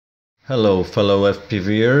Hello fellow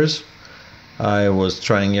FPVers. I was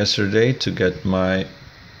trying yesterday to get my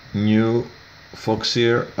new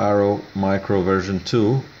foxeer Arrow Micro version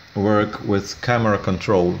 2 work with camera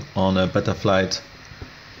control on a Betaflight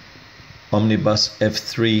Omnibus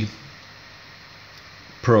F3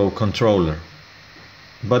 Pro controller,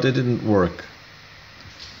 but it didn't work.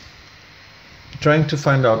 Trying to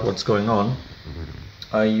find out what's going on,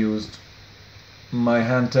 I used my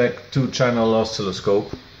Handtech 2-channel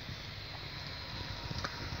oscilloscope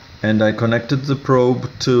and I connected the probe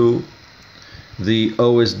to the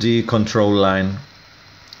OSD control line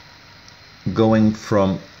going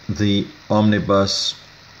from the Omnibus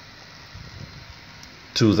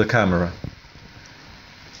to the camera.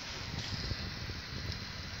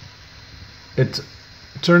 It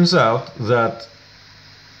turns out that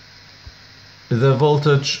the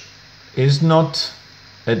voltage is not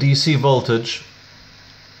a DC voltage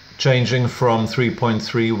changing from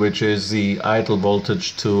 3.3, which is the idle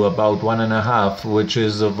voltage, to about 1.5, which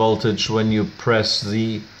is the voltage when you press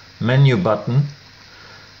the menu button.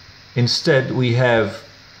 Instead, we have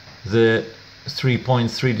the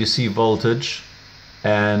 3.3 DC voltage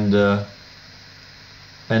and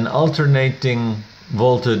an alternating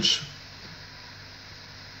voltage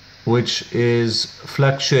which is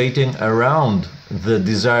fluctuating around the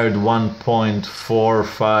desired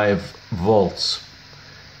 1.45 volts.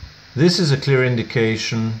 This is a clear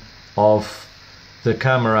indication of the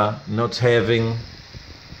camera not having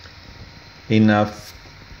enough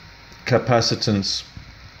capacitance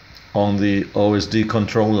on the OSD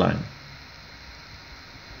control line.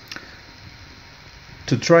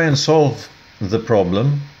 To try and solve the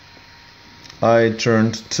problem, I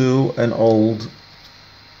turned to an old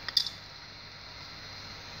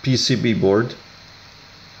PCB board,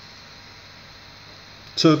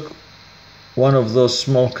 took one of those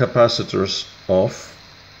small capacitors off,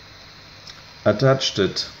 attached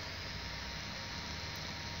it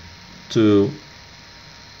to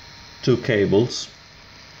two cables,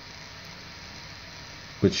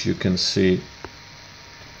 which you can see,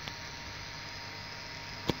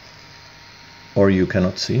 or you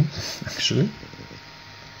cannot see actually.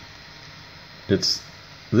 It's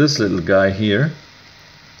this little guy here,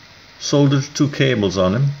 soldered two cables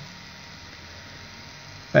on him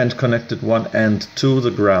and connected one end to the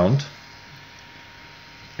ground,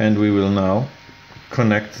 and we will now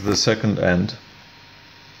connect the second end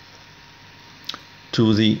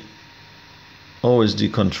to the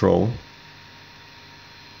OSD control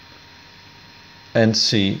and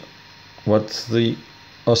see what the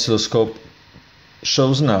oscilloscope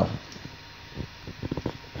shows now.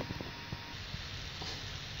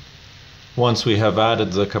 Once we have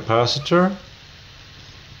added the capacitor,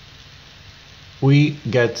 we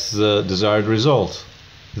get the desired result.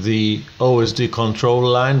 The OSD control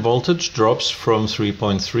line voltage drops from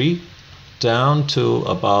 3.3 down to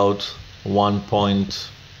about 1.45,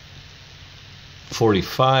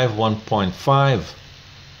 1.5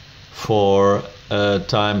 for a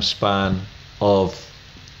time span of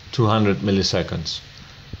 200 milliseconds.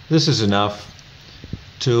 This is enough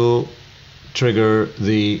to trigger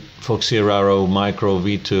the foxeer Arrow Micro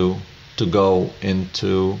V2 to go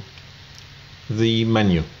into the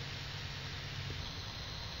menu.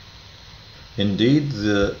 Indeed,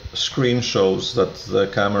 the screen shows that the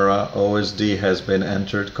camera OSD has been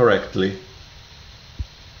entered correctly.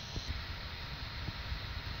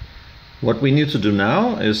 What we need to do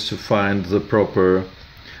now is to find the proper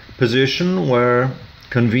position where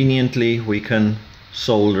conveniently we can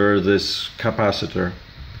solder this capacitor.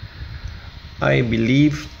 I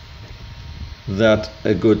believe that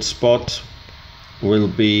a good spot will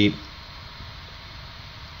be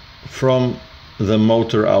from the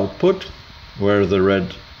motor output, where the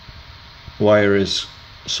red wire is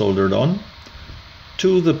soldered on,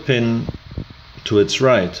 to the pin to its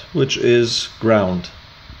right, which is ground.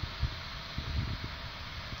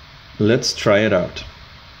 Let's try it out.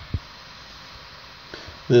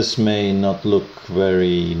 This may not look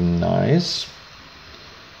very nice,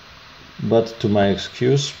 but to my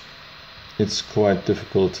excuse, it's quite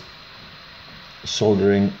difficult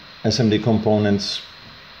soldering SMD components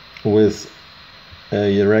with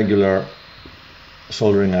a regular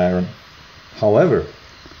soldering iron. However,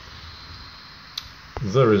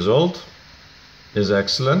 the result is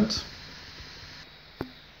excellent,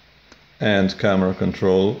 and camera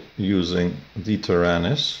control using the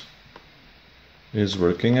Taranis is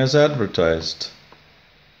working as advertised.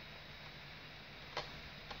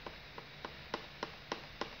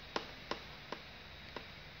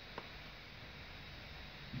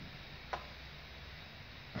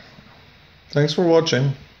 Thanks for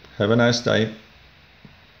watching. Have a nice day.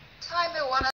 time they want